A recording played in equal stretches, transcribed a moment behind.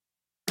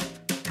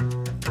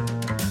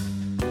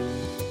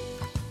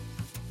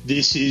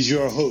This is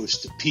your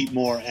host, Pete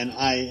Moore, and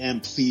I am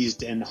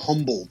pleased and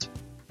humbled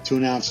to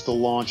announce the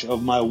launch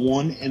of my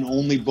one and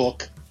only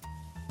book,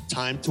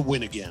 Time to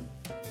Win Again.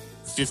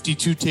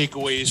 52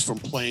 takeaways from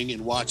playing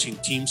and watching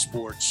team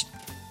sports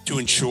to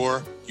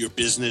ensure your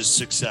business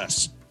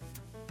success.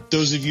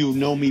 Those of you who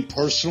know me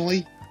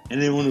personally, and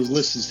anyone who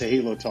listens to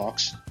Halo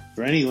Talks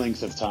for any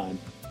length of time,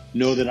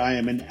 know that I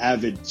am an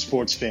avid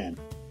sports fan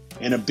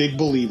and a big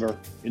believer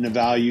in the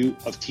value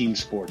of team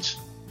sports.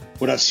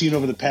 What I've seen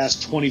over the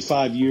past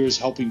 25 years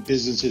helping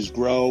businesses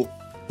grow,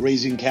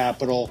 raising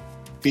capital,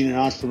 being an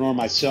entrepreneur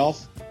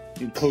myself,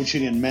 and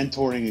coaching and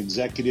mentoring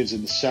executives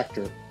in the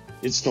sector,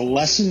 it's the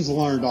lessons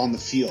learned on the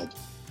field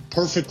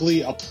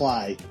perfectly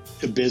apply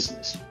to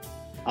business.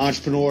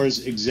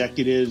 Entrepreneurs,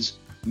 executives,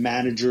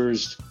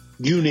 managers,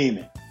 you name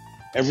it.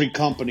 Every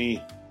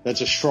company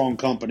that's a strong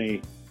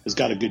company has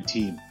got a good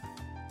team.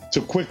 It's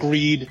a quick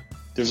read.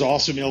 There's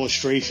awesome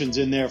illustrations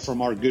in there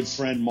from our good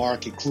friend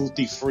Mark at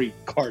Cruelty Free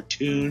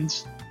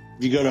Cartoons.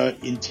 If you go to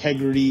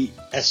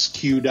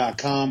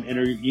integritysq.com,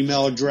 enter your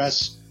email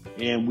address,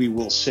 and we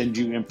will send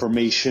you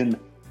information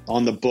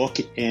on the book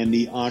and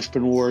the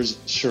Entrepreneur's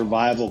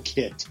Survival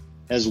Kit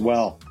as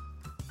well.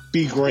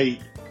 Be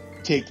great.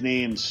 Take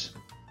names.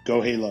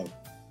 Go Halo.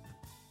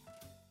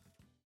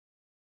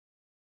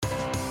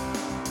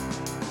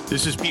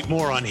 This is Pete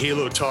Moore on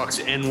Halo Talks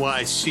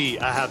NYC.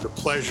 I have the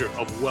pleasure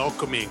of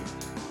welcoming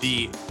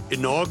the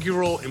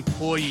inaugural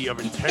employee of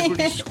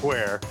Integrity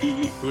Square,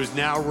 who is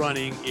now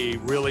running a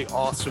really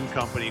awesome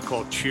company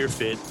called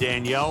CHEERFIT.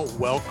 Danielle,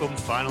 welcome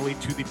finally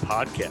to the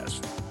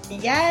podcast.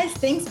 Yes,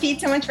 thanks, Pete,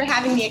 so much for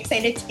having me.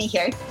 Excited to be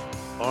here.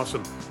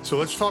 Awesome. So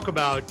let's talk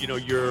about,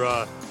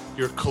 your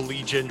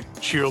collegiate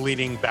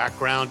cheerleading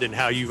background and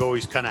how you've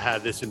always kind of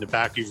had this in the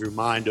back of your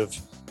mind of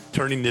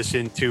turning this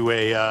into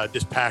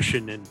this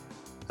passion and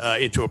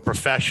into a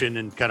profession,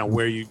 and kind of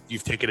where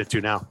you've taken it to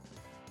now.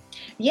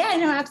 Yeah,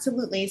 no,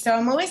 absolutely. So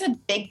I'm always a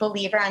big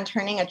believer on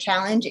turning a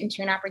challenge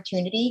into an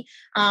opportunity.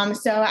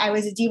 So I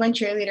was a D1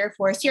 cheerleader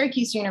for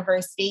Syracuse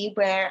University,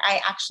 where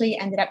I actually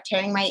ended up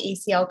tearing my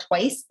ACL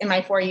twice in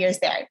my 4 years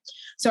there.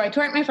 So I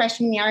tore it my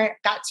freshman year,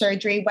 got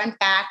surgery, went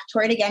back,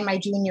 tore it again my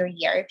junior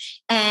year.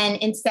 And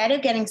instead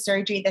of getting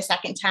surgery the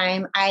second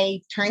time,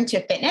 I turned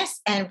to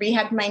fitness and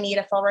rehabbed my knee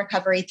to full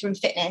recovery through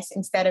fitness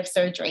instead of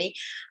surgery.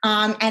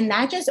 And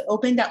that just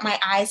opened up my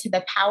eyes to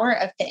the power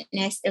of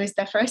fitness. It was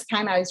the first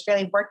time I was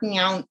really working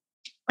out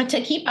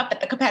to keep up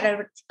at the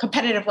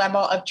competitive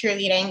level of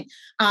cheerleading,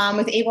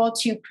 was able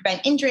to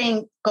prevent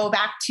injury, go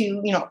back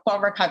to, full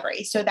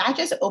recovery. So that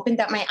just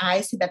opened up my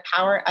eyes to the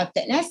power of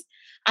fitness.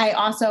 I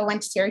also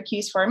went to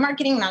Syracuse for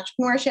marketing and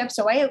entrepreneurship.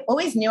 So I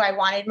always knew I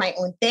wanted my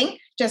own thing,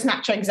 just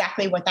not sure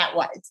exactly what that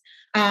was.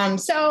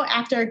 So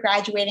after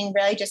graduating,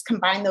 really just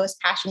combined those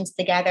passions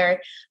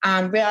together,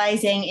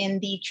 realizing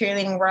in the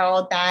cheerleading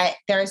world that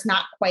there's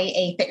not quite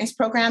a fitness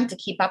program to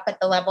keep up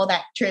at the level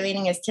that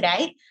cheerleading is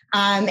today.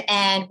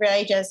 And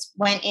really just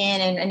went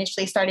in and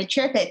initially started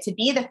CHEERFIT to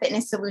be the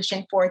fitness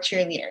solution for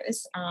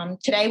cheerleaders.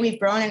 Today, we've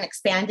grown and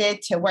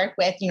expanded to work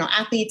with,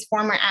 athletes,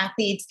 former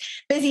athletes,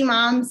 busy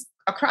moms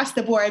across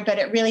the board, but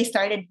it really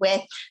started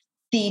with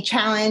the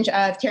challenge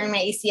of tearing my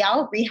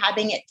ACL,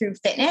 rehabbing it through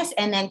fitness,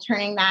 and then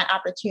turning that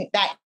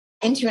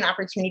into an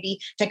opportunity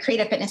to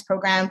create a fitness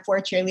program for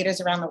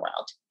cheerleaders around the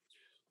world.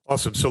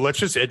 Awesome. So let's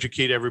just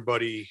educate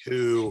everybody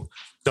who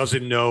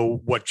doesn't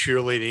know what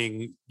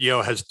cheerleading,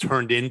 has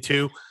turned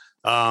into.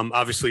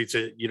 Obviously it's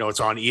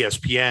on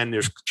ESPN.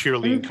 There's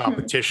cheerleading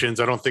competitions.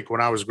 I don't think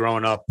when I was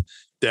growing up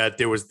that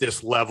there was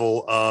this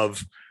level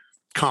of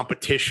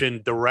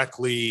competition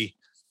directly,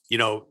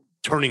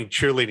 turning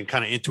cheerleading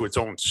kind of into its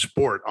own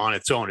sport on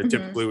its own. It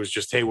typically was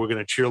just, hey, we're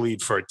going to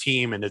cheerlead for a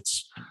team, and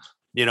it's,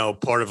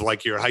 part of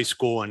like your high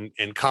school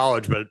and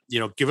college. But,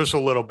 give us a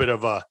little bit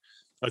of a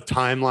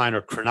timeline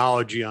or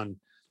chronology on,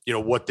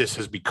 what this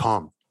has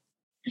become.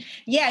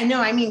 Yeah,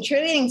 no, I mean,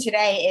 cheerleading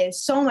today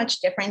is so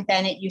much different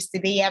than it used to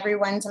be.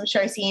 Everyone's, I'm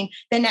sure, seen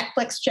the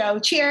Netflix show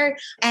Cheer.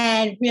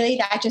 And really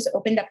that just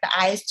opened up the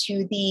eyes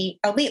to the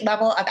elite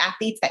level of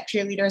athletes that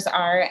cheerleaders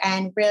are.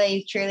 And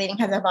really cheerleading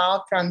has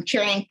evolved from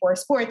cheering for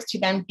sports to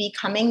them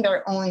becoming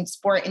their own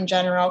sport in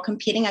general,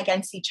 competing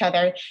against each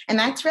other. And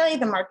that's really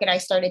the market I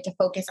started to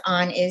focus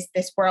on, is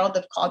this world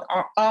of called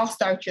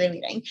all-star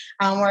cheerleading,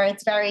 where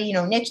it's very,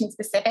 niche and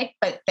specific,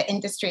 but the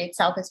industry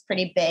itself is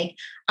pretty big,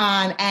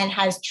 and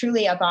has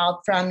truly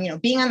evolved from,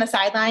 being on the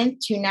sideline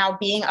to now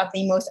being of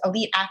the most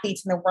elite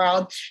athletes in the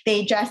world.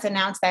 They just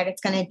announced that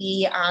it's going to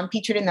be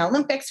featured in the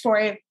Olympics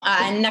for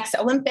next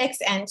Olympics.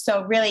 And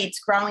so really it's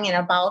growing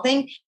and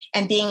evolving,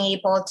 and being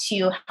able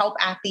to help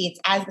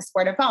athletes as the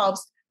sport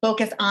evolves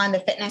focus on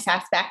the fitness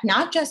aspect,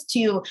 not just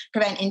to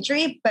prevent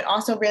injury, but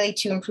also really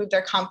to improve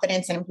their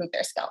confidence and improve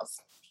their skills.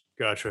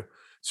 Gotcha.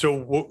 So,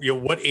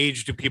 what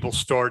age do people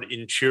start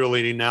in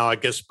cheerleading now? I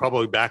guess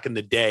probably back in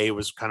the day, it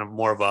was kind of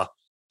more of a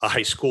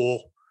high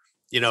school.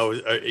 Do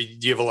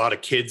you have a lot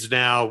of kids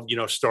now,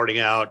 starting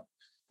out,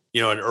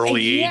 an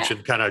early age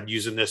and kind of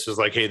using this as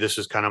like, hey, this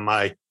is kind of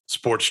my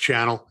sports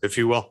channel, if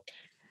you will?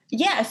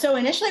 Yeah. So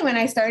initially when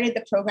I started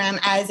the program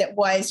as it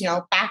was,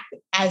 back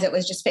as it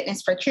was just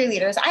fitness for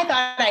cheerleaders, I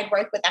thought I'd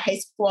work with the high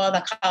school,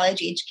 the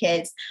college age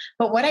kids.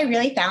 But what I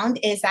really found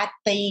is that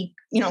the,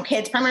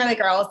 kids, primarily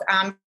girls,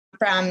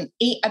 from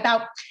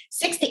about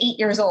 6 to 8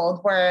 years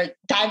old, were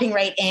diving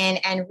right in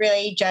and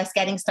really just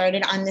getting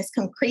started on this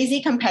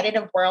crazy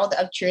competitive world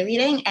of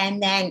cheerleading.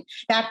 And then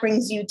that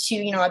brings you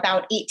to,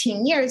 about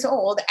 18 years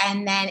old.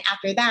 And then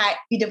after that,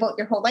 you devote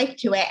your whole life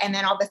to it. And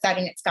then all of a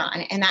sudden it's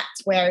gone. And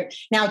that's where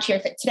now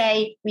CHEERFIT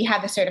today, we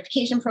have the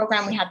certification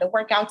program, we have the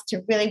workouts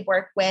to really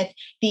work with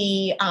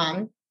the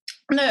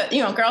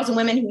girls and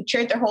women who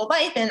cheered their whole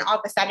life, and all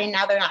of a sudden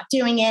now they're not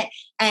doing it,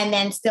 and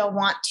then still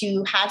want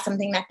to have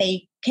something that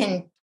they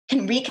can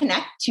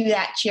reconnect to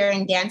that cheer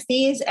and dance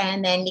days,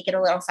 and then make it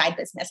a little side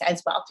business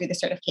as well through the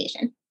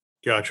certification.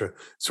 Gotcha.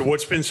 So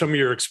what's been some of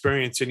your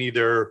experience in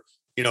either,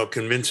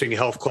 convincing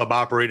health club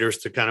operators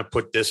to kind of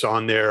put this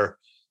on their,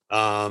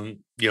 on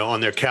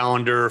their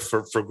calendar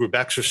for group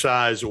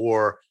exercise,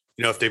 or,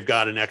 if they've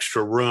got an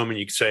extra room and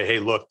you can say, hey,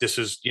 look, this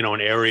is,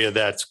 an area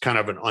that's kind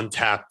of an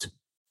untapped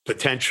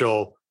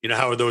potential,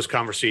 how are those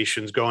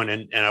conversations going?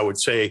 And I would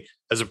say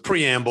as a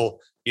preamble,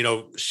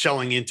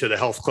 selling into the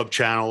health club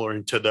channel or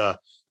into the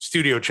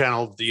studio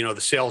channel, the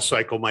sales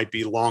cycle might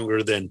be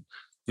longer than,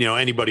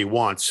 anybody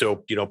wants.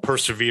 So,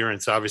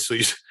 perseverance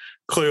obviously is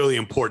clearly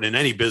important in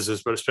any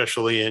business, but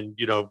especially in,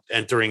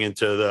 entering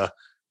into the,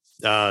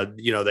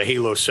 the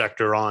halo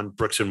sector on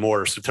bricks and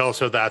mortar. So tell us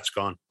how that's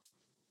gone.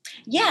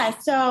 Yeah.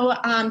 So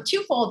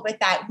twofold with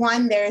that.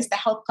 One, there's the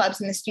health clubs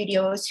and the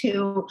studios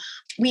who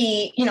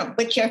we,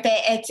 with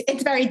CHEERFIT,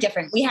 it's very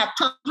different. We have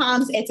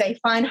pom-poms. It's a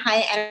fun,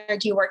 high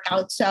energy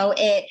workout. So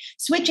it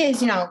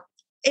switches,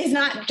 is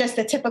not just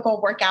the typical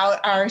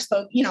workout or,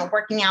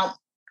 working out,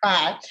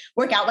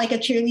 workout like a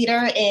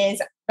cheerleader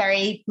is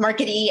very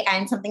markety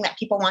and something that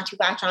people want to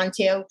latch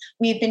onto.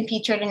 We've been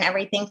featured in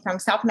everything from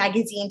Self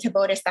Magazine to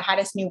voted the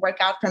hottest new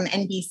workout from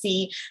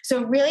NBC.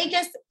 So really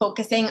just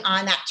focusing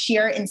on that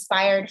cheer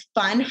inspired,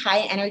 fun,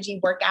 high energy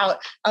workout.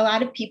 A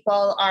lot of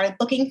people are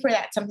looking for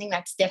that, something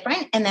that's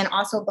different, and then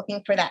also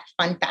looking for that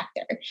fun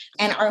factor.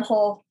 And our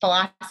whole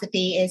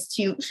philosophy is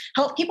to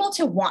help people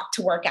to want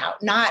to work out,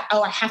 not,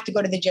 oh, I have to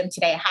go to the gym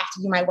today, I have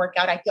to do my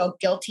workout, I feel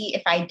guilty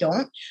if I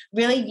don't.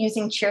 Really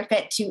using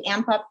CHEERFIT to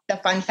amp up the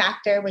fun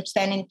factor, which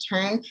then in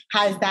turn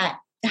has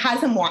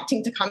them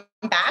wanting to come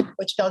back,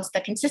 which builds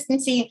the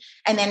consistency.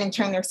 And then in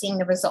turn, they're seeing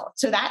the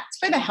results. So that's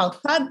for the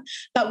health club.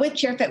 But with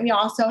CHEERFIT, we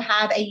also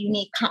have a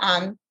unique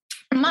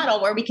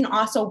model where we can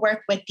also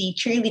work with the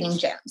cheerleading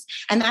gyms.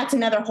 And that's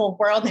another whole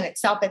world in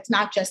itself. It's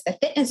not just the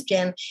fitness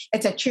gym,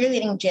 it's a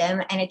cheerleading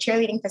gym and a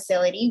cheerleading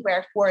facility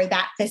where for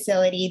that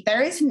facility,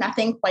 there is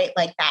nothing quite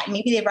like that.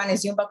 Maybe they run a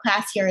Zumba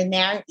class here and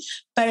there,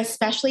 but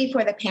especially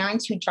for the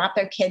parents who drop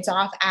their kids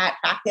off at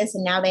practice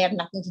and now they have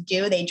nothing to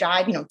do, they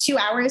drive, 2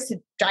 hours to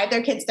drive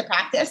their kids to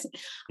practice.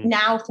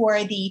 Now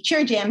for the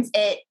cheer gyms,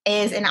 it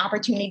is an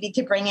opportunity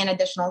to bring in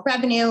additional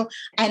revenue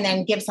and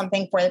then give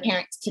something for the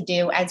parents to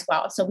do as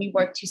well. So we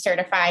work to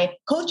certify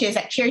coaches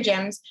at cheer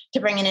gyms to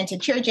bring it into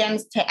cheer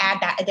gyms to add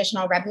that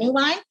additional revenue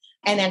line.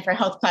 And then for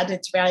health clubs,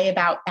 it's really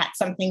about that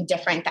something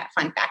different, that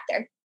fun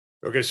factor.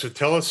 Okay. So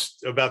tell us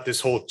about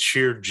this whole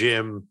cheer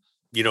gym,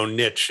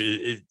 niche.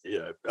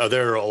 Are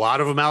there a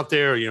lot of them out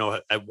there?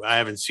 I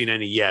haven't seen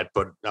any yet,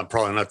 but I'm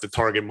probably not the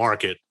target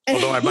market.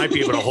 Although I might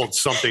be able to hold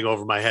something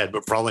over my head,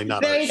 but probably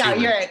not. There you go.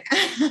 You're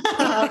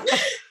it.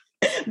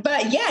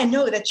 But yeah,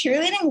 no, the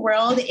cheerleading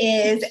world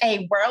is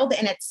a world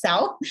in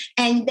itself.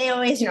 And they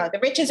always, the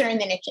riches are in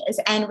the niches,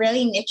 and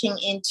really niching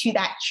into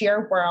that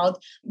cheer world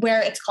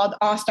where it's called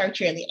all-star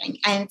cheerleading.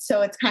 And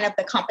so it's kind of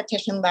the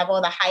competition level,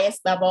 the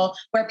highest level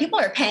where people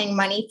are paying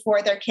money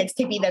for their kids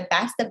to be the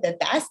best of the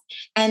best.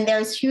 And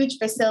there's huge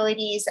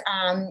facilities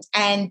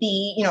and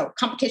the,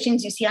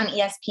 competitions you see on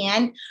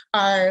ESPN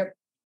are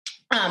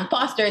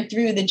fostered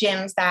through the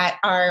gyms that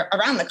are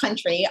around the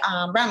country,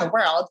 around the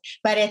world.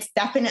 But it's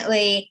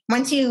definitely,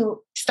 once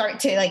you start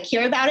to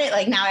hear about it,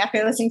 like now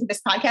after listening to this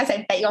podcast,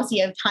 I bet you'll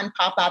see a ton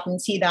pop up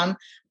and see them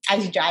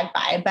as you drive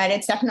by. But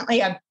it's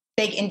definitely a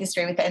big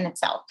industry within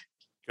itself.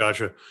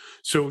 Gotcha.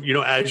 So,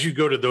 as you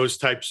go to those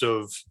types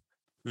of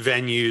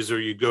venues or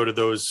you go to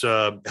those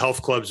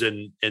health clubs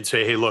and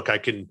say, hey, look, I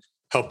can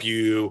help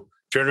you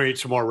generate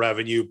some more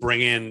revenue,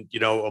 bring in,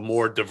 a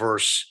more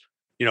diverse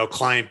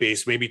client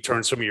base, maybe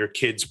turn some of your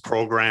kids'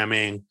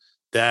 programming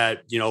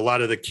that, a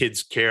lot of the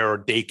kids' care or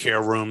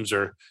daycare rooms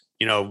or,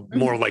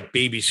 more like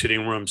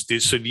babysitting rooms.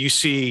 So do you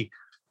see,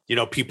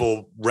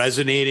 people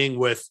resonating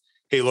with,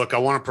 hey, look, I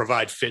want to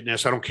provide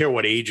fitness. I don't care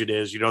what age it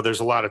is. There's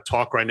a lot of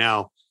talk right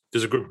now.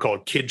 There's a group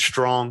called Kid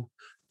Strong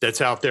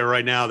that's out there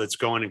right now that's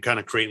going and kind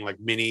of creating like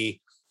mini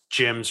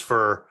gyms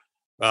for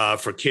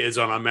kids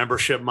on a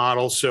membership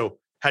model. So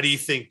how do you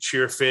think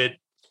CHEERFIT,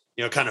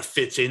 kind of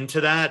fits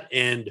into that?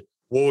 And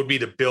what would be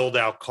the build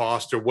out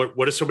cost, or what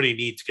does somebody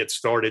need to get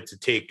started to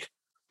take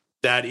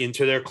that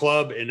into their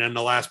club? And then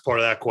the last part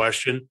of that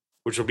question,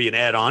 which will be an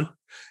add-on,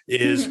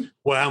 is,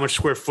 well, how much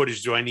square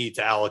footage do I need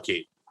to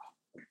allocate?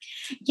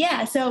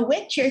 Yeah. So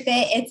with CHEERFIT,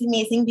 it's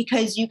amazing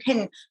because you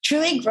can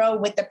truly grow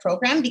with the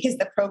program because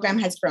the program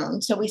has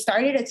grown. So we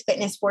started as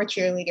fitness for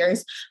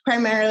cheerleaders,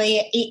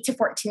 primarily 8 to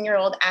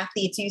 14-year-old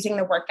athletes using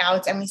the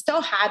workouts. And we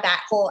still have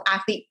that whole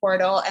athlete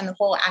portal and the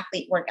whole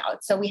athlete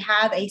workout. So we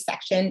have a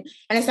section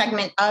and a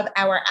segment of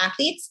our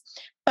athletes.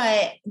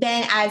 But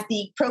then as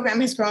the program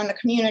has grown, the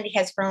community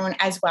has grown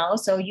as well.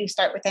 So you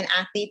start with an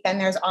athlete, then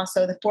there's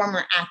also the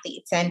former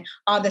athletes. And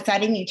all of a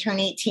sudden you turn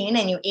 18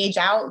 and you age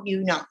out,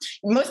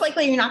 most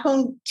likely you're not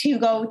going to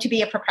go to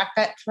be a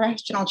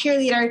professional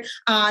cheerleader.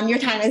 Your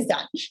time is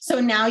done. So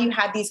now you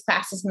have these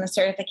classes and the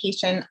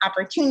certification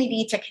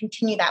opportunity to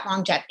continue that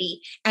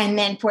longevity. And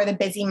then for the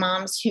busy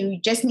moms who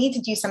just need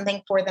to do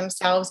something for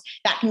themselves,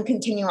 that can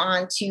continue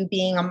on to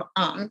being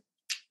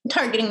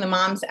targeting the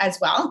moms as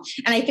well.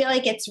 And I feel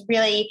like it's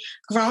really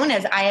grown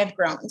as I have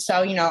grown.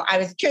 So, I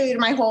was a cheerleader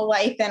my whole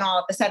life, and all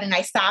of a sudden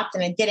I stopped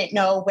and I didn't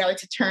know where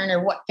to turn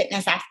or what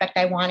fitness aspect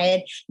I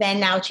wanted. Then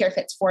now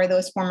CHEERFIT's for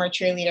those former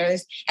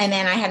cheerleaders. And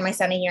then I had my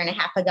son 1.5 years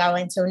ago.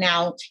 And so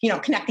now,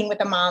 connecting with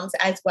the moms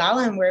as well.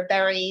 And we're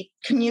very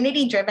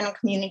community driven and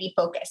community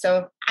focused.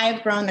 So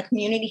I've grown, the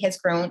community has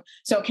grown.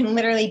 So it can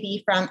literally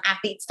be from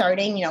athletes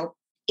starting,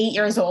 8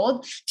 years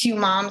old to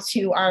moms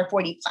who are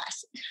 40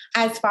 plus.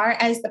 As far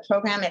as the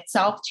program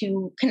itself,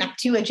 to connect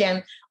to a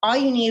gym, all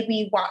you need,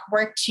 we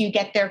work to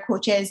get their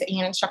coaches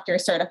and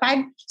instructors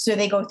certified. So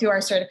they go through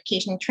our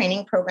certification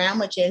training program,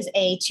 which is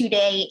a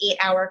 2-day,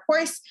 8-hour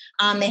course.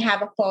 They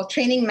have a full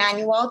training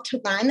manual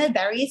to learn the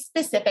very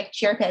specific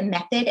CHEERFIT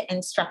method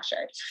and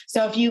structure.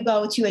 So if you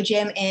go to a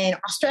gym in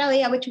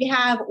Australia, which we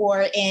have,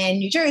 or in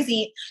New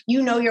Jersey,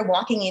 you're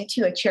walking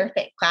into a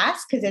CHEERFIT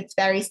class because it's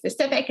very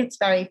specific, it's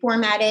very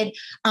formatted.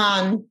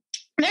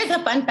 There's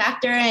a fun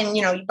factor and,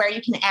 where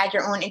you can add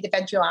your own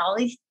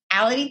individuality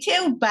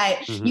to,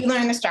 but you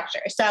learn the structure.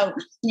 So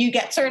you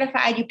get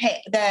certified, you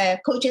pay, the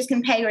coaches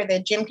can pay or the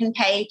gym can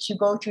pay to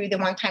go through the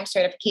one-time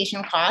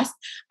certification cost.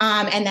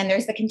 And then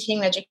there's the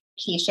continuing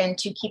education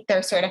to keep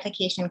their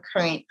certification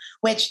current,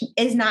 which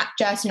is not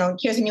just,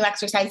 here's a new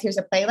exercise, here's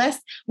a playlist.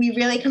 We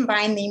really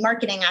combine the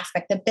marketing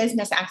aspect, the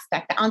business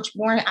aspect, the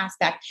entrepreneur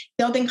aspect,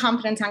 building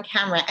confidence on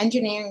camera,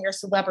 engineering your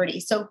celebrity.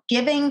 So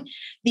giving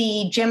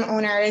the gym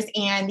owners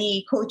and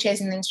the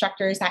coaches and the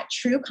instructors that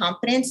true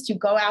confidence to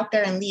go out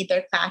there and lead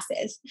their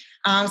classes.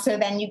 So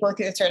then you go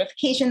through the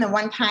certification. The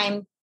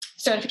one-time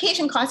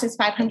certification cost is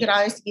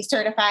 $500 to be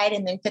certified,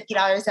 and then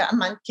 $50 a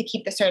month to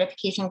keep the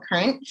certification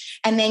current.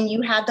 And then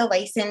you have the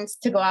license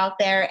to go out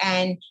there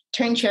and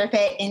turn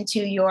CHEERFIT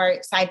into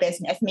your side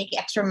business, make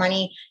extra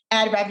money,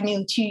 add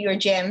revenue to your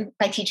gym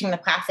by teaching the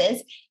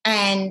classes.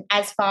 And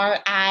as far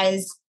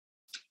as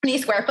the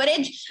square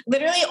footage,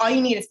 literally all you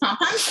need is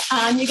pom-poms.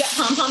 You get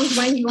pom-poms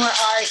when you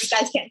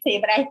guys can't see,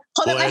 but I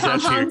hold up my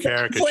pom-poms for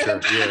the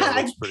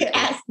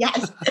podcast.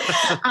 Yes.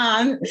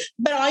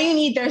 But all you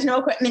need, there's no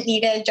equipment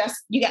needed. Just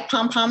you get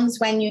pom-poms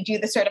when you do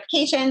the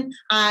certification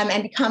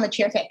and become a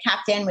CHEERFIT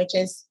captain, which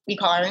is, we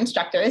call our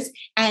instructors.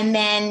 And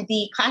then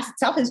the class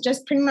itself is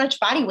just pretty much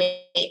body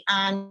weight.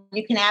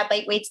 You can add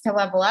light weights to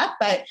level up,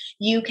 but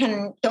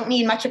don't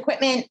need much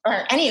equipment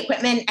or any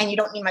equipment, and you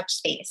don't need much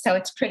space. So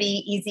it's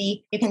pretty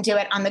easy. You can do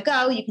it on the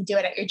go. You can do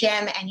it at your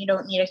gym, and you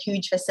don't need a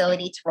huge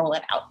facility to roll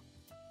it out.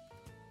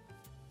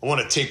 I want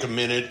to take a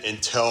minute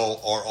and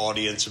tell our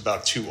audience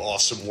about 2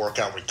 awesome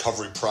workout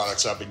recovery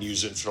products I've been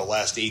using for the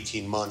last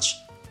 18 months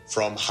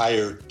from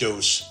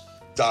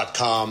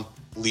higherdose.com,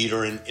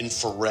 leader in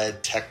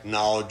infrared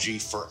technology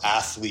for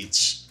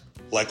athletes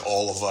like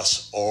all of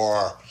us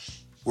are.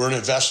 We're an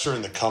investor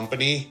in the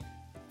company.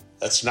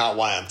 That's not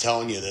why I'm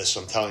telling you this.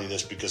 I'm telling you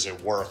this because it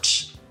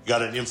works.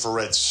 Got an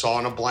infrared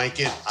sauna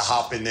blanket. I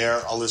hop in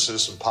there. I'll listen to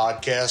some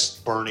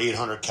podcasts, burn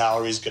 800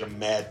 calories, get a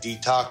mad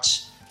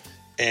detox,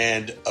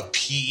 and a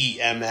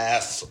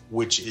PEMF,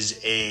 which is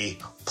a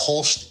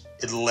pulsed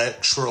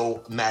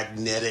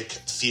electromagnetic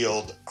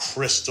field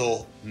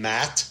crystal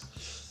mat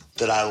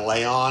that I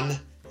lay on,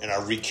 and I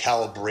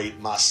recalibrate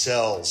my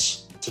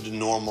cells to the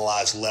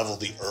normalized level of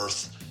the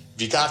earth.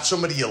 If you got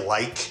somebody you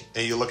like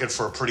and you're looking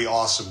for a pretty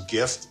awesome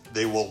gift,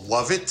 they will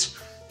love it.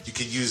 You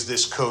could use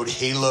this code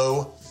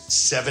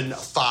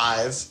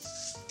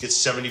HALO75, get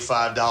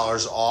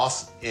 $75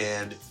 off,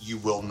 and you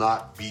will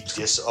not be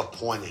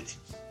disappointed.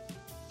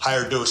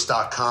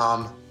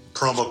 Higherdose.com,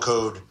 promo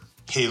code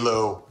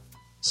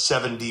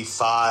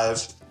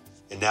HALO75.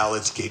 And now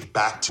let's get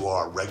back to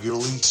our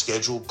regularly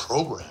scheduled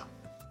program.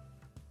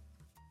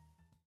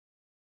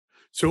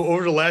 So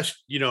over the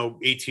last,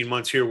 18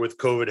 months here with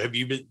COVID, have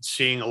you been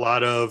seeing a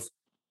lot of,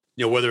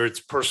 whether it's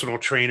personal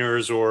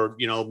trainers or,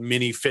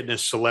 mini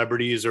fitness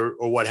celebrities or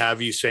what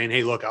have you, saying,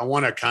 hey, look, I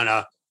want to kind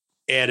of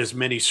add as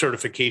many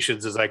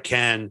certifications as I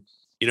can,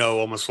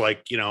 almost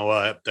like,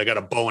 I got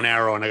a bow and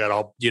arrow and I got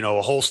a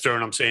holster,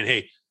 and I'm saying,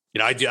 hey,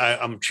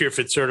 I'm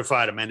CHEERFIT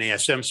certified. I'm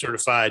NASM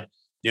certified.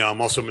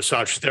 I'm also a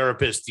massage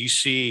therapist. Do you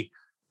see,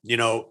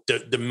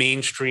 the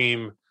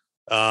mainstream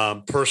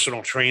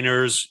personal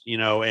trainers,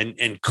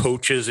 and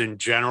coaches in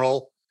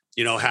general,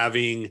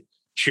 having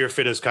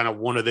CHEERFIT as kind of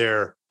one of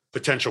their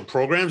potential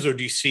programs, or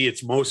do you see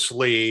it's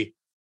mostly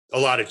a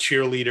lot of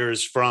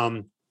cheerleaders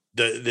from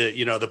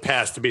the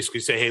past to basically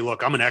say, hey,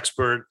 look, I'm an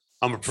expert,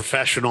 I'm a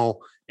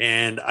professional,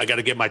 and I got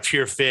to get my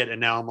cheer fit. And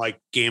now I'm like,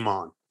 game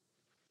on.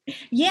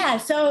 Yeah,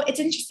 so it's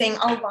interesting.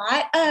 A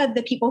lot of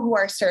the people who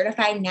are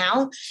certified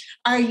now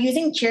are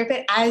using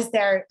CHEERFIT as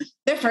their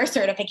first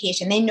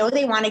certification. They know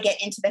they want to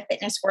get into the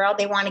fitness world.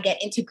 They want to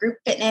get into group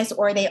fitness,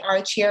 or they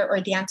are cheer or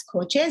dance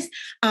coaches,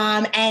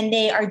 and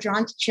they are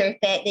drawn to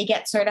CHEERFIT. They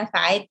get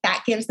certified.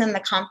 That gives them the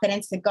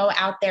confidence to go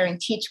out there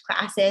and teach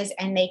classes,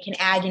 and they can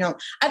add,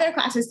 other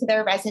classes to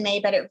their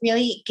resume, but it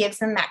really gives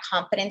them that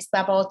confidence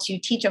level to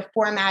teach a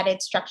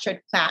formatted,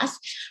 structured class.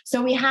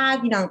 So we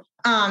have,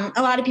 a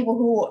lot of people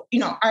who,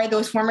 are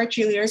those former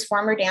cheerleaders,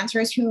 former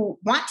dancers who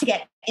want to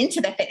get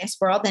into the fitness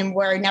world and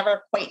were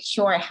never quite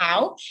sure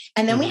how.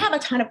 And then we have a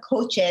ton of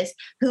coaches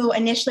who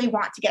initially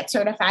want to get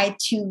certified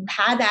to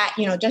have that,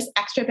 just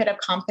extra bit of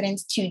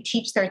confidence to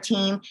teach their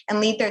team and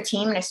lead their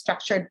team in a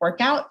structured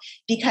workout,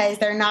 because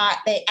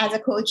as a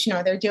coach,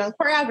 they're doing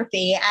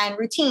choreography and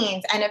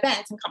routines and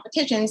events and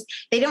competitions.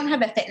 They don't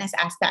have a fitness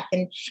aspect.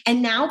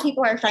 And now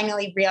people are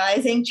finally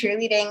realizing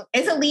cheerleading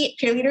is elite.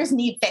 Cheerleaders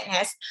need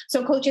fitness.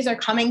 So coaches are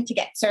coming to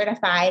get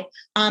certified.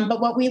 But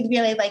what we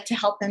really like to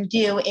help them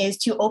do is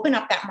to open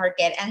up that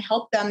market and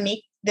help them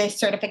make this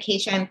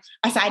certification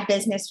a side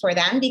business for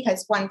them,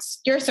 because once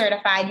you're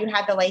certified, you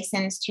have the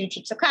license to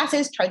teach the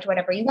classes, charge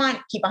whatever you want,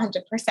 keep 100%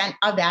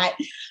 of that.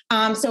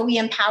 So we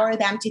empower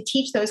them to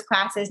teach those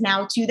classes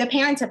now to the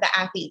parents of the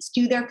athletes,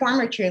 to their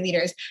former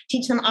cheerleaders,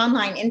 teach them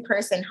online, in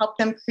person, help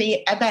them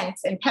create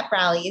events and pep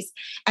rallies.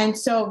 And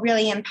so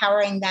really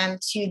empowering them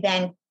to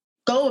then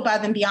go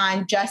above and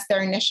beyond just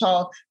their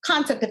initial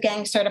concept of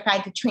getting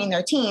certified to train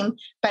their team.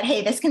 But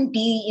hey, this can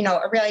be,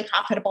 a really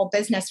profitable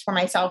business for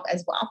myself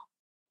as well.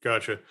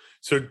 Gotcha.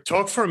 So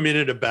talk for a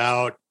minute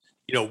about,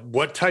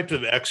 what types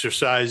of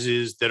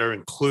exercises that are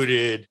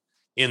included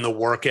in the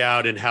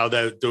workout and how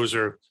those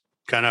are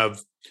kind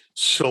of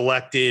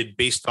selected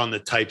based on the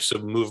types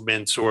of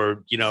movements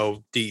or,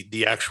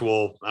 the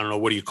actual, I don't know,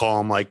 what do you call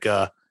them? Like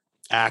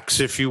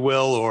acts, if you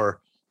will, or,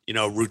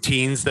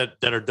 routines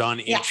that are done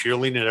in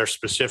cheerleading that are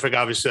specific.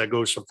 Obviously that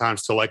goes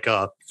sometimes to like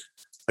I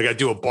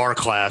do a bar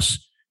class.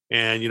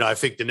 And, I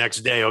think the next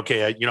day,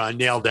 okay, I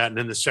nailed that. And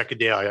then the second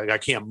day I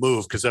can't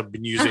move because I've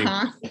been using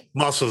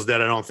muscles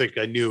that I don't think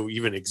I knew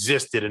even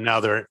existed. And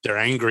now they're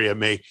angry at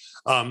me.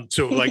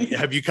 So like,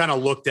 have you kind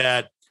of looked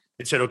at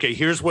and said, okay,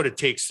 here's what it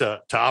takes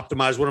to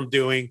optimize what I'm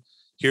doing.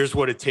 Here's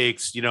what it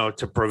takes,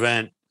 to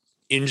prevent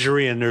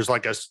injury. And there's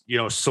like a,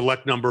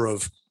 select number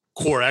of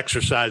core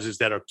exercises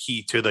that are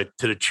key to the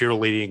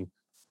cheerleading,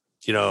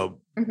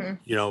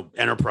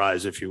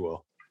 enterprise, if you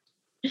will.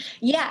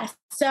 Yeah.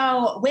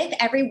 So with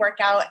every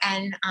workout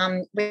and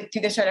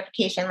through the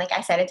certification, like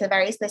I said, it's a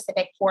very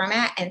specific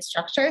format and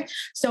structure.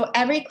 So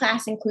every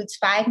class includes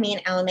 5 main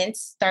elements,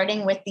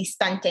 starting with the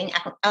stunting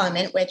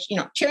element, which,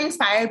 cheer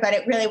inspired, but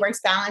it really works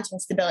balance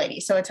and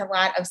stability. So it's a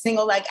lot of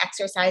single leg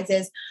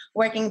exercises,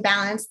 working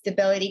balance,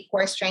 stability,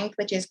 core strength,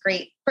 which is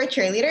great for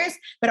cheerleaders,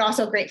 but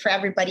also great for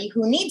everybody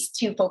who needs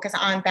to focus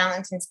on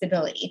balance and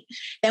stability.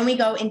 Then we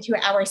go into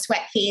our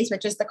sweat phase,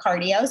 which is the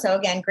cardio. So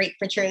again, great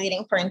for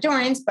cheerleading for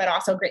endurance, but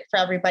also great for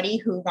everybody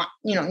who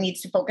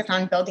needs to focus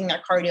on building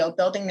their cardio,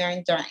 building their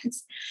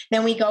endurance.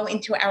 Then we go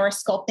into our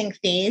sculpting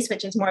phase,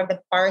 which is more of the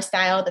bar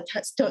style,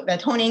 the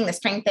toning, the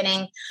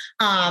strengthening,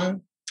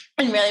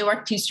 and really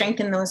work to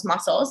strengthen those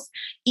muscles.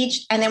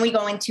 And then we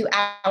go into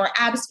our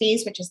abs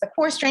phase, which is the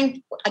core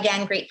strength.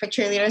 Again, great for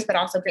cheerleaders, but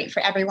also great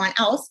for everyone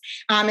else.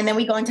 And then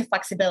we go into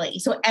flexibility.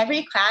 So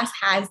every class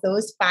has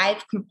those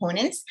 5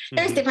 components.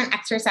 There's different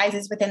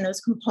exercises within those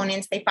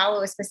components. They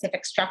follow a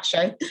specific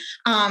structure.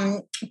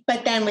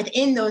 But then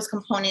within those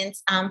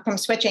components, from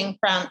switching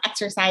from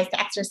exercise to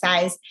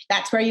exercise,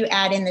 that's where you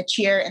add in the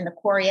cheer and the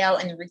choreo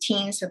and the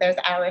routine. So there's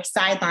our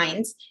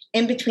sidelines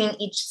in between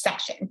each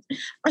section.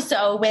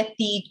 So with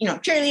the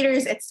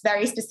cheerleaders, it's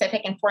very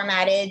specific and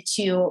formatted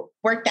to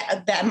work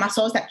the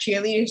muscles that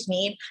cheerleaders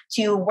need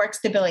to work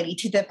stability,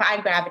 to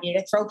defy gravity,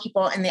 to throw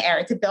people in the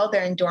air, to build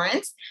their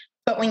endurance.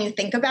 But when you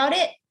think about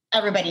it,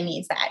 everybody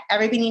needs that.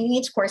 Everybody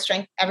needs core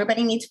strength.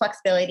 Everybody needs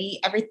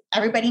flexibility.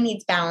 Everybody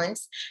needs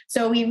balance.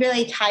 So we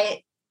really tie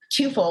it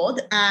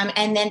twofold.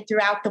 And then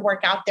throughout the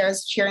workout,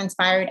 there's cheer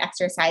inspired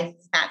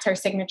exercises. That's our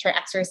signature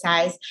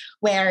exercise,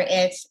 where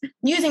it's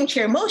using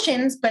cheer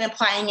motions, but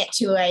applying it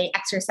to a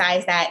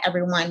exercise that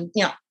everyone,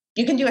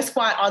 you can do a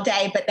squat all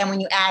day, but then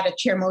when you add a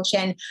cheer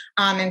motion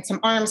and some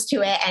arms to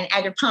it and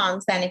add your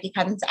palms, then it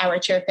becomes our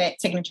CHEERFIT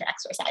signature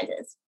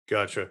exercises.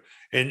 Gotcha.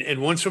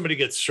 And once somebody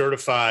gets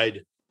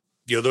certified,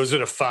 those are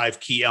the 5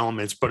 key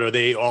elements, but are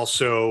they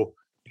also,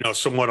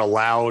 somewhat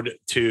allowed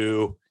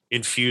to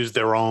infuse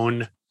their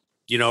own,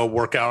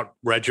 workout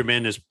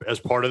regimen as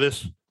part of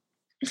this?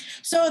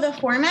 So the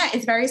format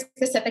is very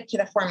specific to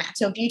the format.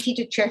 So if you teach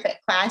a CHEERFIT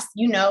class,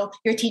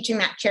 you're teaching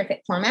that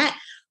CHEERFIT format.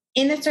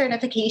 In the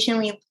certification,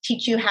 we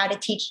teach you how to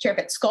teach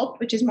CHEERFIT Sculpt,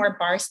 which is more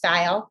bar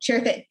style,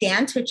 CHEERFIT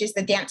Dance, which is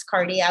the dance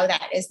cardio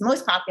that is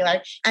most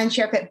popular, and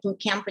CHEERFIT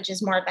Bootcamp, which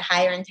is more of the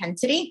higher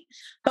intensity.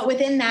 But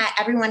within that,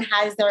 everyone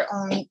has their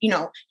own,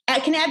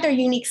 can add their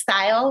unique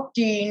style,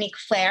 their unique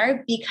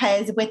flair,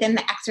 because within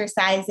the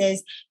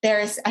exercises,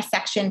 there's a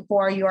section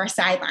for your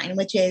sideline,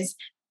 which is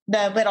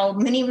the little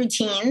mini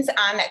routines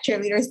that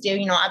cheerleaders do,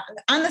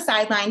 on the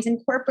sidelines,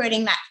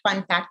 incorporating that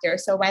fun factor.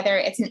 So whether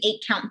it's an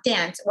 8-count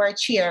dance or a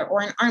cheer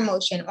or an arm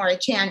motion or a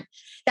chant,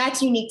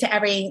 that's unique to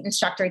every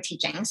instructor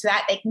teaching, so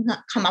that they can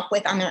come up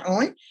with on their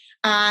own.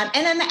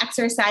 And then the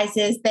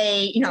exercises,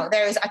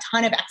 there's a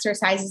ton of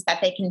exercises that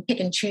they can pick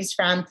and choose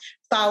from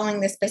following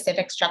the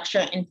specific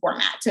structure and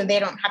format. So they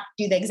don't have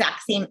to do the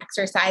exact same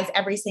exercise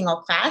every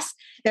single class.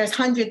 There's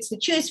hundreds to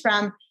choose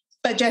from,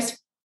 but just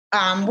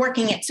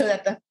working it so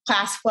that the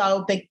class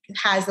flow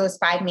has those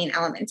 5 main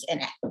elements in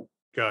it.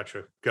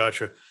 Gotcha.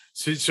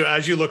 So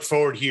as you look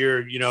forward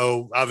here,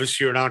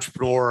 obviously you're an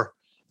entrepreneur,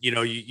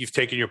 you've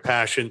taken your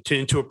passion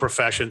into a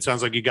profession.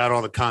 Sounds like you got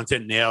all the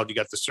content nailed. You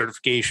got the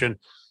certification.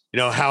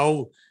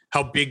 How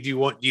big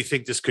do you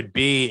think this could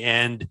be?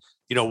 And,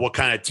 what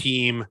kind of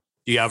team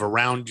do you have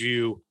around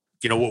you?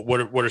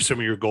 What are some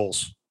of your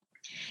goals?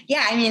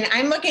 Yeah,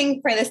 I'm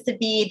looking for this to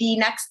be the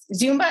next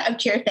Zumba of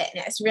cheer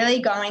fitness, really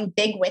going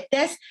big with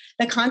this.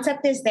 The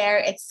concept is there.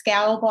 It's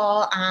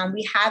scalable.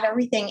 We have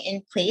everything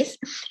in place.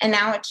 And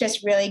now it's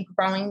just really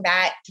growing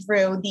that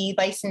through the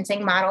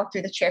licensing model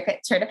through the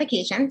CHEERFIT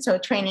certification. So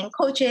training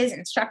coaches,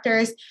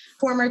 instructors,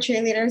 former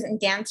cheerleaders, and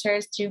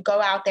dancers to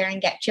go out there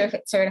and get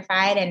CHEERFIT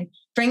certified and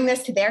bring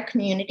this to their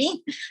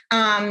community,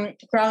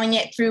 growing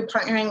it through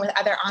partnering with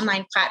other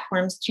online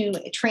platforms to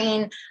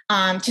train,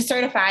 to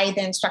certify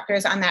the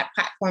instructors on that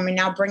platform, and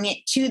now bring it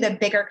to the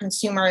bigger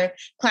consumer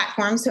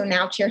platform. So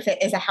now CHEERFIT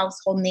is a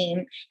household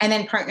name, and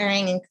then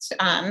partnering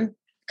and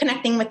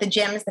connecting with the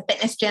gyms, the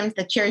fitness gyms,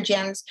 the cheer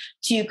gyms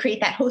to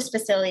create that host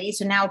facility.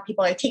 So now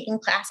people are taking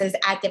classes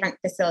at different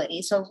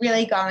facilities. So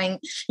really going,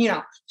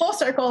 full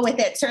circle with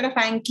it,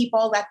 certifying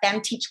people, let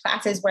them teach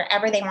classes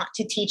wherever they want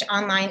to teach,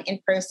 online, in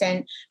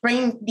person,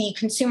 bringing the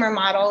consumer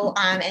model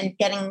and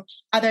getting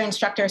other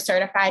instructors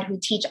certified who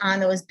teach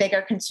on those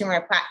bigger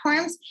consumer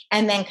platforms,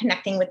 and then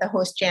connecting with the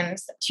host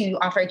gyms to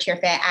offer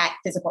CHEERFIT at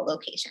physical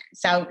locations.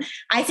 So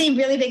I see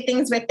really big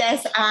things with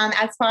this.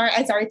 As far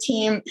as our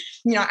team,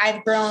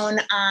 I've grown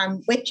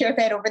with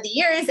CHEERFIT over the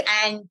years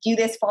and do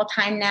this full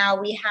time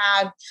now. We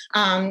have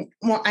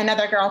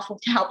another girl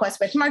to help us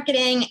with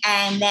marketing,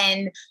 and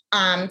then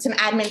some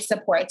admin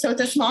support. So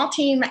it's a small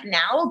team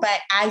now, but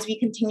as we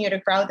continue to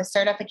grow, the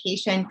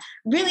certification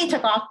really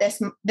took off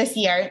this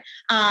year,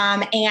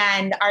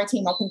 and our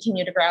team will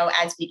continue to grow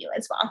as we do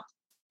as well.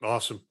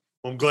 Awesome.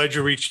 Well, I'm glad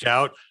you reached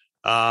out,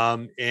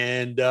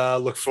 and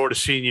look forward to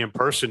seeing you in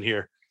person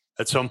here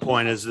at some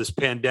point as this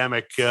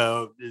pandemic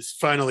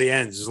finally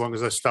ends, as long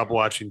as I stop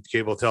watching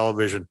cable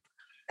television.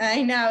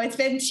 I know it's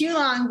been too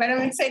long, but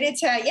I'm excited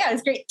it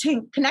was great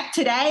to connect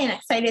today and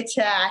excited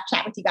to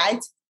chat with you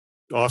guys.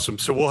 Awesome.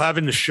 So we'll have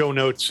in the show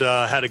notes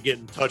how to get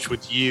in touch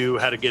with you,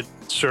 how to get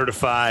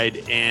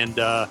certified, and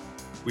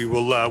we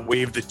will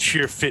wave the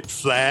CHEERFIT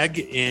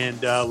flag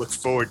and look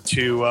forward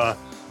to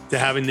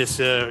having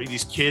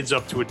these kids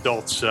up to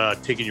adults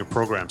taking your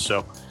program.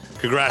 So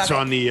congrats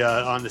on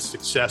the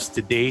success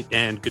to date,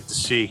 and good to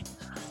see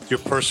your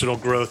personal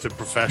growth and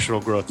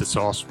professional growth. It's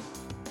awesome.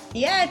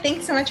 Yeah,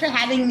 thanks so much for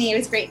having me. It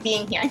was great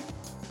being here.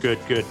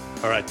 Good.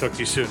 All right. Talk to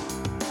you soon.